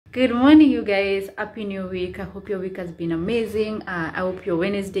Good morning, you guys. Happy new week. I hope your week has been amazing. I hope your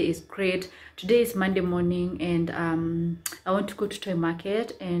Wednesday is great. Today is Monday morning and I want to go to toy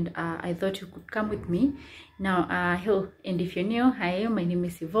market, and I thought you could come with me. Now, hello, and if you're new, hi, my name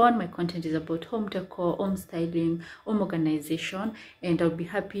is Yvonne. My content is about home decor, home styling, home organization, and I'll be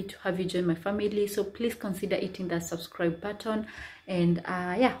happy to have you join my family. So please consider hitting that subscribe button and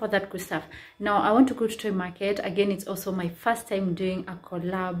yeah, all that good stuff. Now, I want to go to toy market. Again, it's also my first time doing a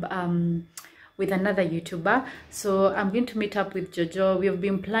collab with another YouTuber. So I'm going to meet up with JoJo. We have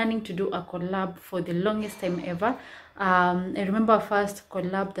been planning to do a collab for the longest time ever. I remember our first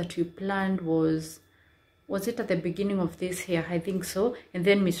collab that we planned was it at the beginning of this year? I think so. And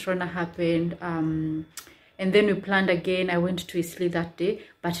then Miss Rona happened, and then we planned again. I went to Isli that day,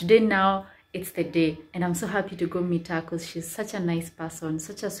 but today now it's the day, and I'm so happy to go meet her because she's such a nice person,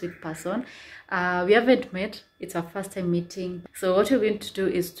 such a sweet person. We haven't met, it's our first time meeting. So what we're going to do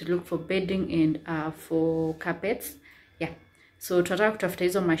is to look for bedding and for carpets. Yeah, so tunataka kutafuta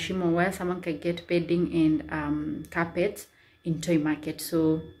hizo mashimo where someone can get bedding and carpets in toy market.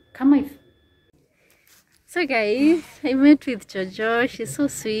 So come with. So guys, I met with JoJo. She's so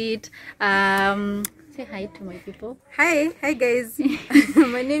sweet. Say hi to my people. Hi guys.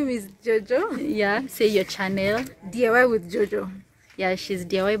 My name is JoJo. Yeah, say your channel. DIY with JoJo. Yeah, she's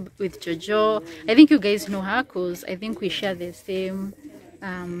DIY with JoJo. I think you guys know her because I think we share the same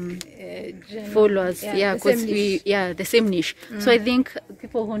followers. Yeah, because the same niche. So I think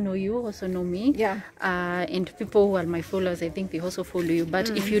people who know you also know me. Yeah. And people who are my followers, I think they also follow you. But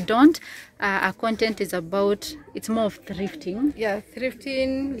if you don't, our content is about, it's more of thrifting. Yeah,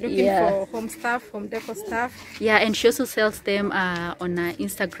 thrifting, looking for home stuff, home decor stuff. Yeah, and she also sells them on her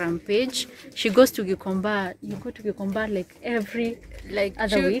Instagram page. She goes to Gikomba. You go to Gikomba like every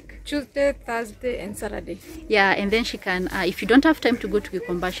other week. Tuesday, Thursday, and Saturday. Yeah, and then she can, if you don't have time to go to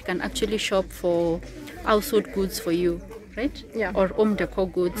Gikomba, she can actually shop for household goods for you, right? Yeah. Or home decor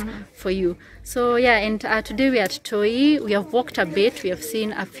goods for you. So yeah, and today we are at TOI. We have walked a bit. We have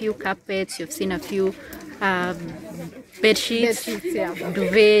seen a few carpets. You have seen a few bed sheets,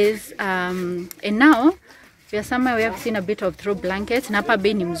 duvets, and now we are somewhere we have seen a bit of throw blankets. Napa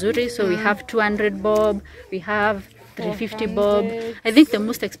bei ni mzuri, so we have 200 bob. We have 350 bob. I think the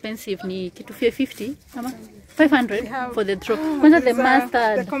most expensive ni kitu 50 ama 500 for the throw. The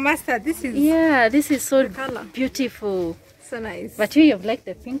mustard. The mustard. This is this is so beautiful. So nice. But you have liked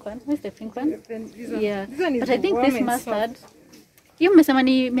the pink one. Where's the pink one? Yeah. This one is, but I think this mustard. You mmesema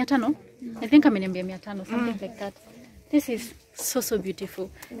ni 500? I think ameniambia 500, something like that. This is so beautiful.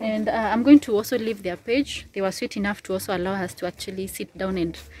 And I'm going to also leave their page. They were sweet enough to also allow us to actually sit down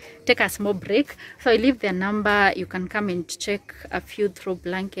and take a small break. So I leave their number. You can come and check a few throw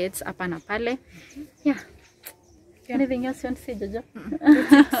blankets hapa na pale. Yeah. Anything else you want to say, JoJo?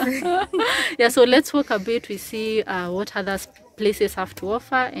 Yeah, so let's walk a bit. We see what other places have to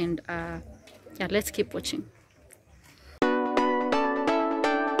offer, and yeah, let's keep watching.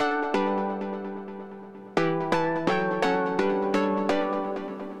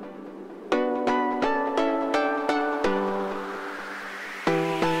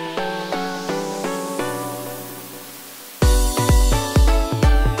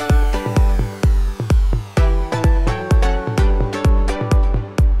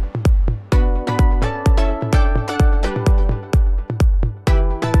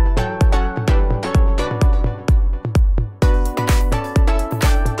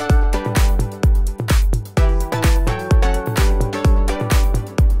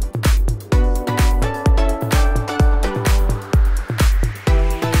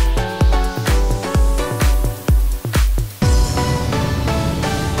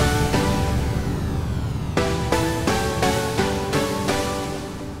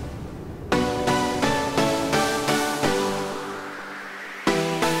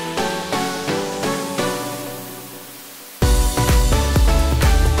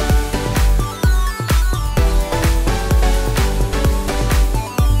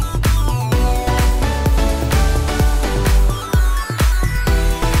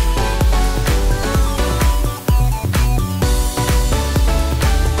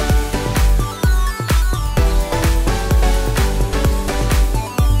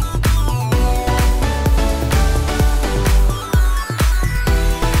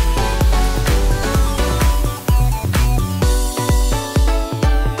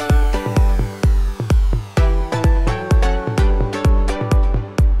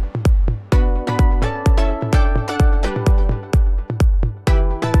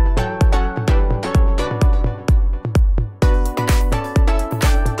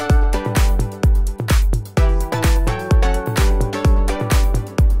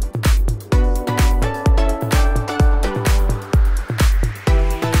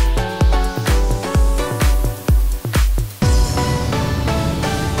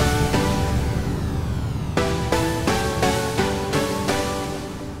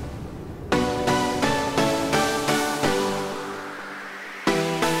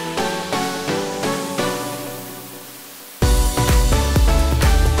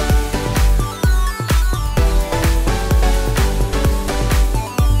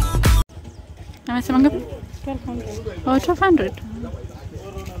 Amesema ngapi? 1200. Oh, 1200.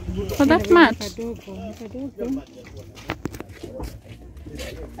 For that much?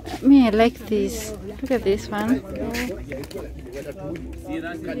 Me, I like this. Look at this one.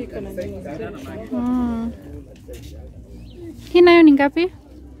 Hii nayo ni ngapi?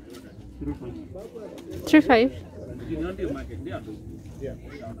 3.5.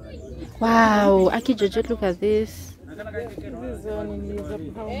 Wow, Aki Jojo, look at this.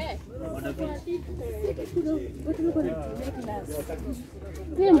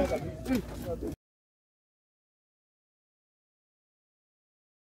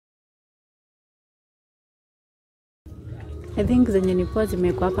 I think zenye ni poa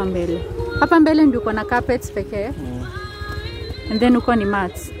zimekuwa hapa mbele. Hapa mbele ndio uko na carpets pekee. And then uko ni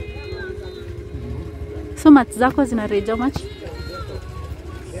mats. So mats zako zina range how much?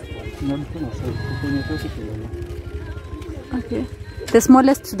 Okay. The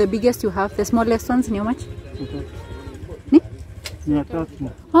smallest to the biggest you have, the smallest ones ni how much? Ni? 300.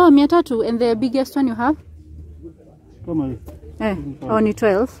 Oh, 300. And the biggest one you have? Kama hii. Oh, ni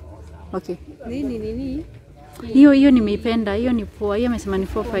 12. Okay. Nini? Hiyo nimeipenda, hiyo ni poa. Hiyo amesema ni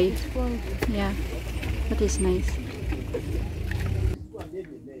 45. Yeah. That is nice.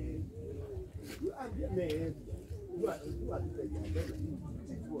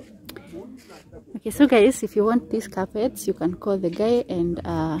 Okay, so guys, if you want these carpets, you can call the guy and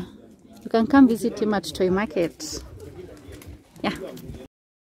you can come visit him at Toy Market. Yeah.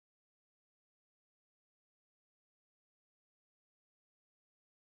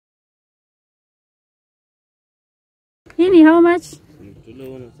 Hii ni how much?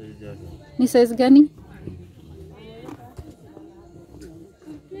 Ni size gani?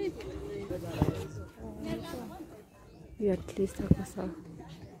 You at least hapo sawa.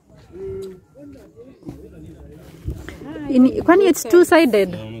 Kwani it's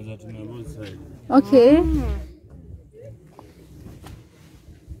two-sided? Okay.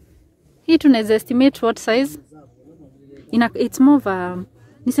 Hii tunaweza estimate what size? It's more of a...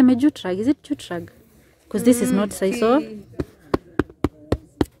 Niseme jute rug. Is it jute rug? Because this is not size so.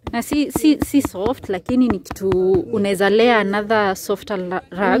 Na si soft, lakini ni kitu unaweza layer another softer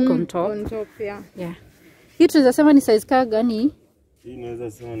rug on top. On top, yeah. Yeah. Hii tunaweza sema ni size kaa gani? Hii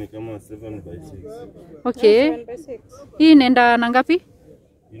naweza sema ni kama 7x6. Okay. 7x6. Hii inaenda na ngapi?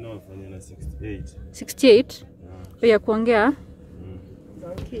 Hii inafanya na 68. 68? Ya kuongea?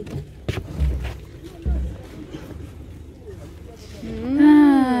 Okay.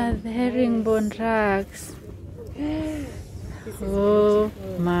 The herringbone rugs. Oh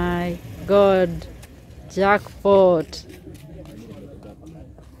my god. Jackpot.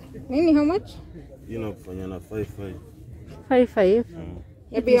 Nini, how much? Hii inafanya na 55. 55?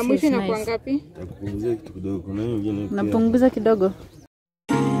 Ya bei ya mwisho inakuwa ngapi? Napunguzia kitu kidogo. Kuna nyingine pia. Napunguza kidogo.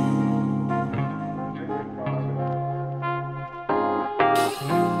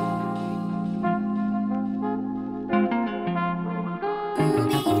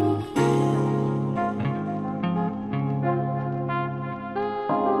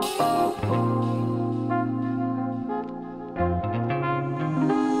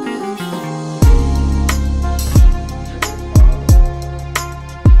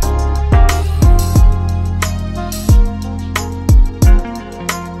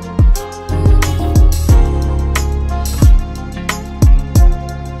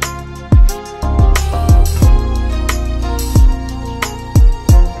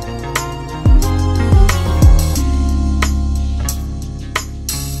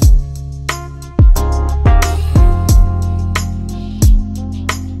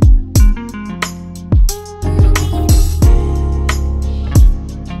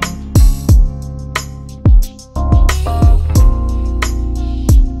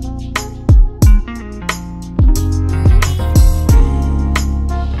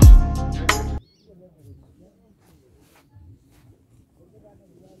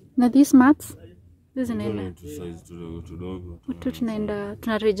 Na these mats? This is nenda. Size tudogo.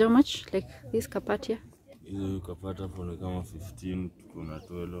 Tuna range how much? Like this kapatia? Hizo kapata pone kama 15, kuna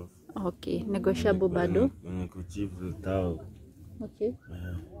 12. Okay, negotiable bado. Kwa cheap tao. Okay.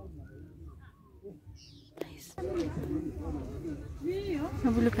 Nice.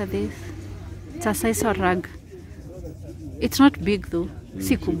 Have a look at this. It's a size of rug. It's not big though.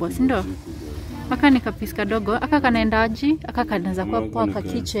 Si kubwa, si ndio? Aka ni kapisi kadogo, aka kanaenda aji, aka kanaweza kuwa poa kwa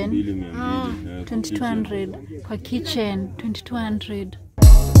kitchen. 2200 kwa kitchen, 2200.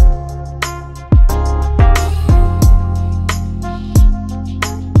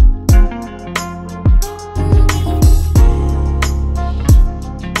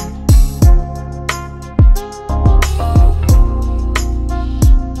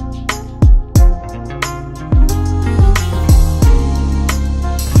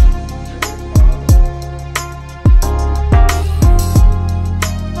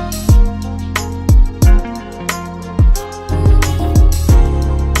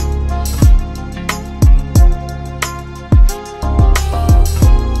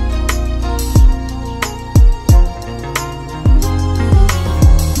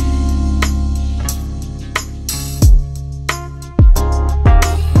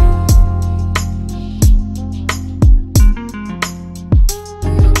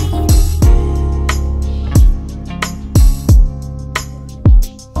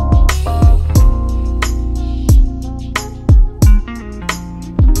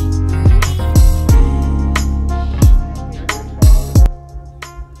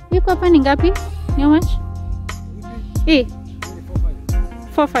 hapa ni ngapi? How much?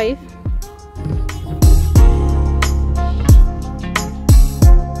 4.5.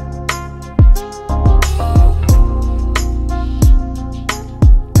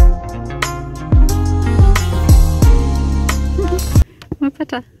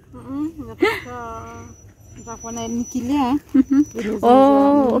 Umepata?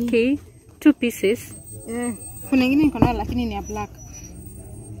 Oh, okay. 2 pieces. Kuna ingine niko nayo lakini ni ya black.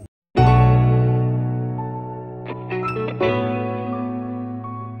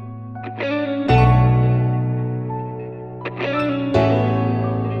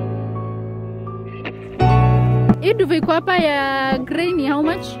 Hii duve iko hapa ya grey ni how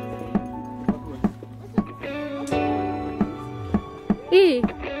much? Hii.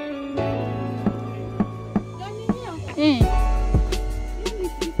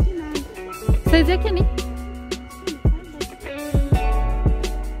 Size yake ni?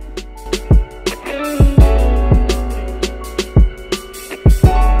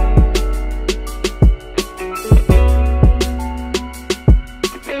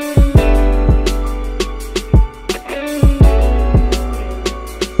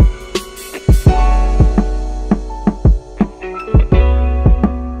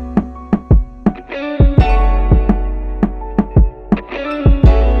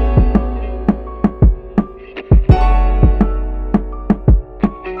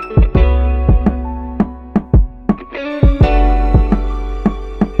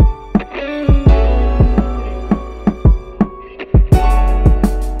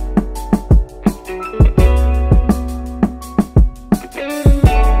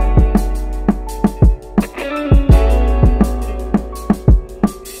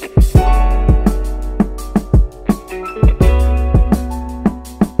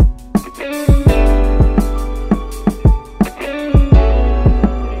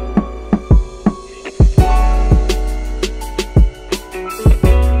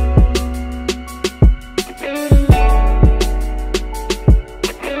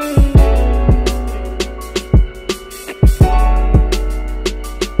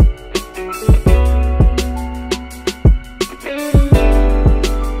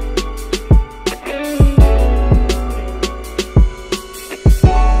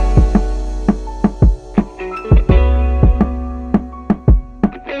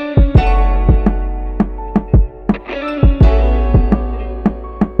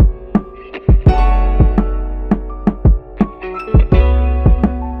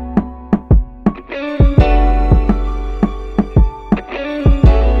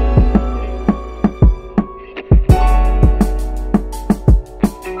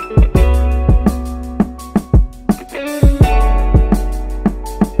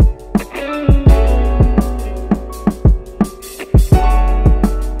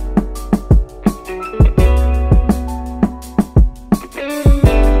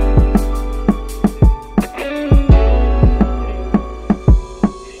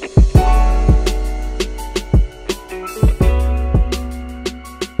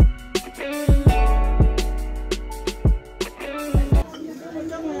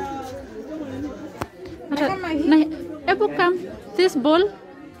 Ebu come this ball.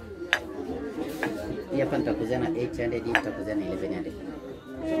 Hapa nitakuzia na 800, nitakuzia na 1100.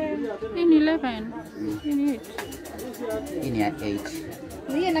 Hii ni 11. Hii ni 8. Hii ni 8.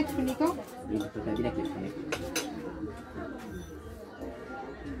 Hii na kifuniko? Tutagira kifuniko.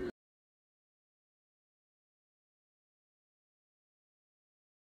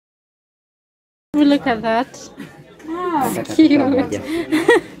 Look at that. That's cute.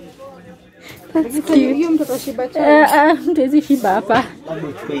 That's cute. Hiyo mtoto shiba cha. Mtezi shiba hapa.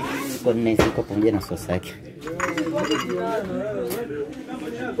 Kwa nini siko pamoja na sosa yake?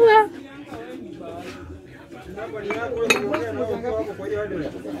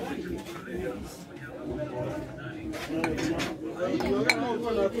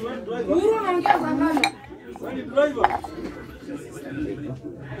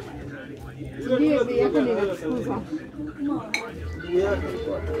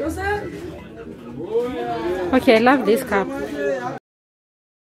 Okay, I love this cup.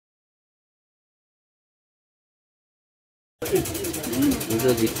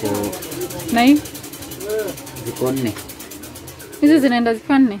 Hizo ziko Nai? Ziko 4. Hizi zinaenda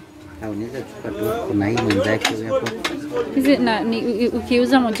ziko 4. Au unaweza kuchukua tu, kuna hii mwenzake hapo. Hizi na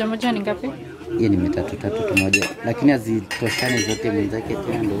ukiuza moja moja ni ngapi? Hii ni 3 moja, lakini hazitoshani zote mwenzake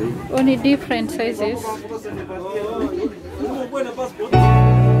tena ndio hivi. Only different sizes.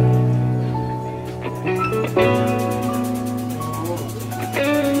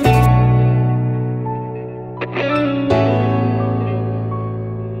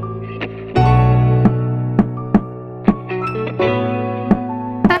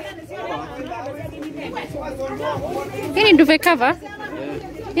 duvet cover?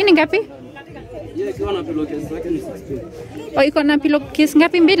 Hii ni ngapi? Yeye ikiwa na pillowcase yake ni 16. Oh, iko na pillowcase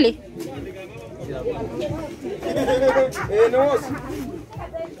ngapi? Mbili?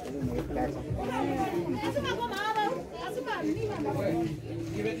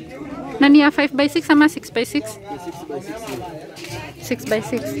 Na ni ya 5x6 ama 6x6?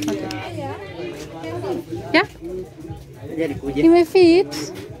 6x6. Okay. Yeah?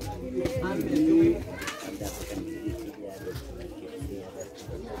 Imefit.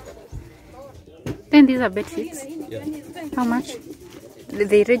 Then these are bed sheets. Yeah. How much?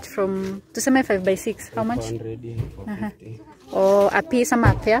 They range from to 5x6. How much? 450. Or a piece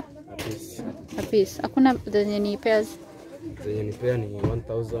ama a pair? A piece. A piece. Hakuna zenye ni pairs. Zenye ni pair ni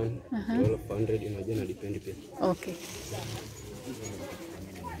 1000, 1200 inajua na depend pia. Okay.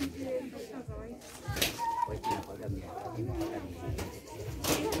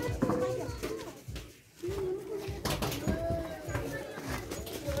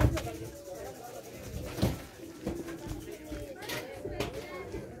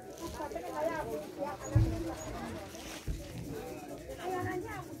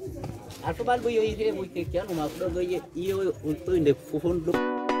 Alfabal boyo ihe boy ke kiano ma kudo ye iyo unto inde fufundo.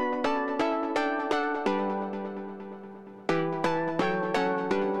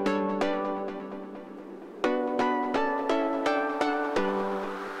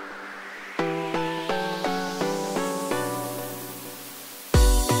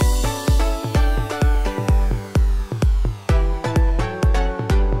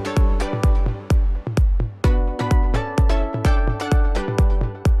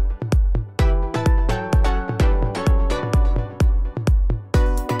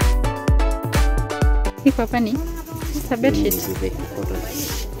 Iko hapa ni it's a bed sheet.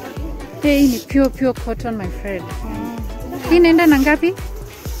 Hey, ni pure cotton my friend. Hii inaenda na ngapi?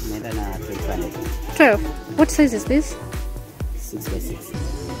 Inaenda na 12. What size is this? 6x6.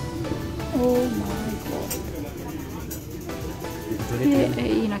 Oh my god.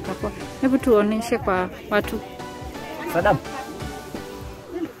 Hii inakapwa. Hebu tuoneshe kwa watu. Sadam.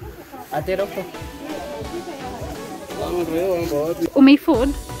 Ateroko.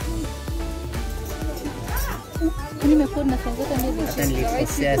 Umeifold?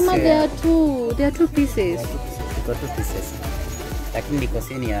 Kama there are two pieces. Iko 2 pieces. Lakini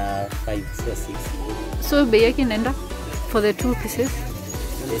nikosea ni ya 5 sio 6. So bei yake inaenda for the 2 pieces?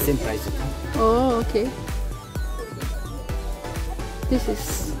 The same price. Oh, okay. This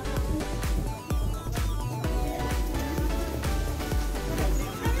is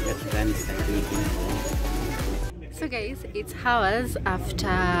so guys, it's hours after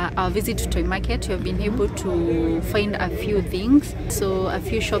our visit to Toy Market. You have been able to find a few things, so a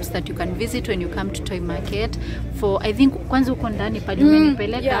few shops that you can visit when you come to Toy Market. For I think kwanza uko ndani pale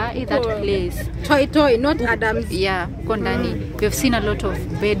umenipeleka that place. Toy, not Adams. Yeah, uko ndani. We have seen a lot of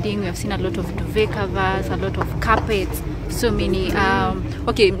bedding, we have seen a lot of duvet covers, a lot of carpets. So many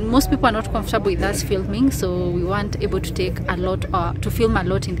okay, most people are not comfortable with us filming, so we weren't able to take a lot to film a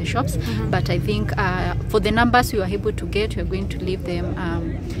lot in the shops, but I think for the numbers we were able to get, we are going to leave them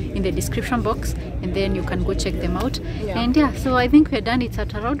in the description box, and then you can go check them out. And yeah, so I think we're done. It's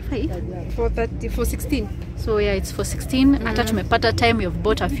at around 5 for 16. So yeah, it's for 16. Hata tumepata time, we have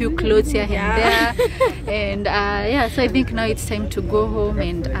bought a few clothes here and there. And yeah, so I think now it's time to go home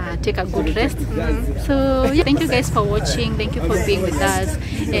and take a good rest. So yeah, thank you guys for watching. Thank you for being with us.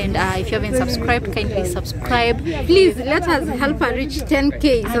 And if you haven't subscribed, kindly subscribe. Please let us help her reach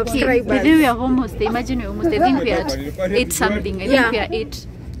 10k subscribers. We are almost, imagine we're almost, I think we are at 8 something. I think we are 8.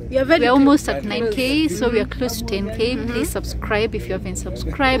 We're almost at 9k, so we are close to 10k. Please subscribe if you haven't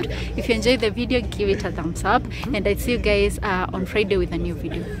subscribed. If you enjoyed the video, give it a thumbs up, and I'll see you guys on Friday with a new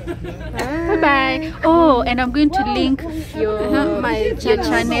video. Bye bye. Oh, and I'm going to link your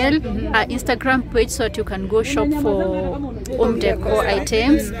channel Instagram page so that you can go shop for home decor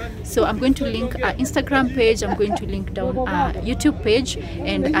items. So I'm going to link Instagram page, I'm going to link down YouTube page,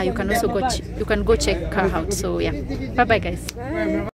 and you can also go check her out. So yeah, bye bye guys.